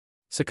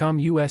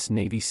SOCOM U.S.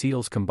 Navy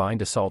SEALs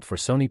Combined Assault for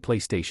Sony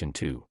PlayStation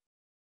 2.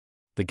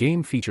 The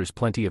game features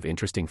plenty of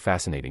interesting,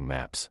 fascinating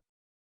maps.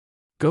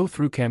 Go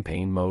through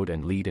campaign mode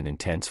and lead an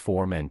intense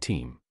 4-man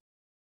team.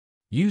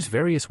 Use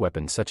various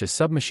weapons such as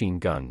submachine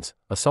guns,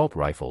 assault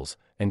rifles,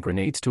 and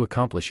grenades to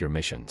accomplish your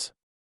missions.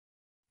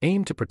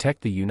 Aim to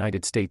protect the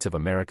United States of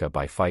America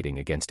by fighting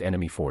against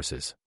enemy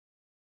forces.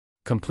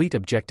 Complete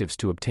objectives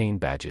to obtain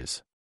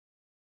badges.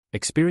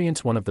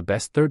 Experience one of the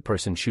best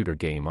third-person shooter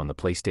game on the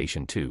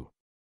PlayStation 2.